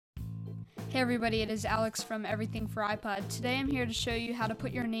Hey everybody, it is Alex from Everything for iPod. Today I'm here to show you how to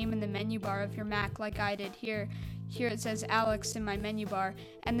put your name in the menu bar of your Mac like I did here. Here it says Alex in my menu bar,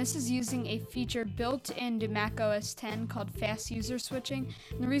 and this is using a feature built into Mac OS X called fast user switching.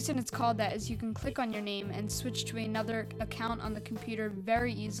 And the reason it's called that is you can click on your name and switch to another account on the computer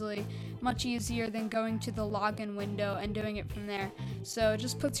very easily, much easier than going to the login window and doing it from there. So it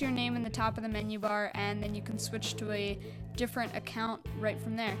just puts your name in the top of the menu bar, and then you can switch to a different account right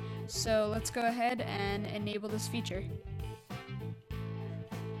from there. So let's go ahead and enable this feature.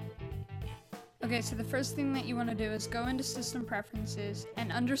 Okay, so the first thing that you want to do is go into System Preferences,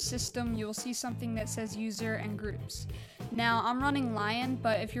 and under System you will see something that says User and Groups. Now I'm running Lion,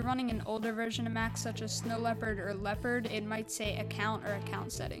 but if you're running an older version of Mac such as Snow Leopard or Leopard, it might say Account or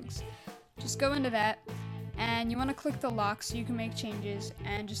Account Settings. Just go into that, and you want to click the lock so you can make changes,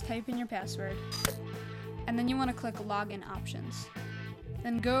 and just type in your password. And then you want to click Login Options.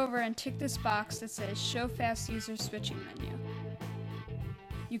 Then go over and tick this box that says Show Fast User Switching Menu.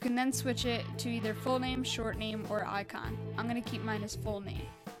 You can then switch it to either full name, short name, or icon. I'm going to keep mine as full name.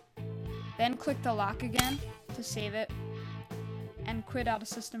 Then click the lock again to save it, and quit out of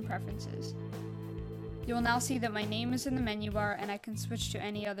System Preferences. You will now see that my name is in the menu bar and I can switch to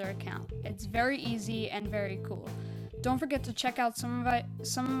any other account. It's very easy and very cool. Don't forget to check out some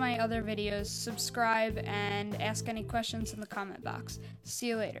of my other videos, subscribe, and ask any questions in the comment box. See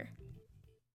you later.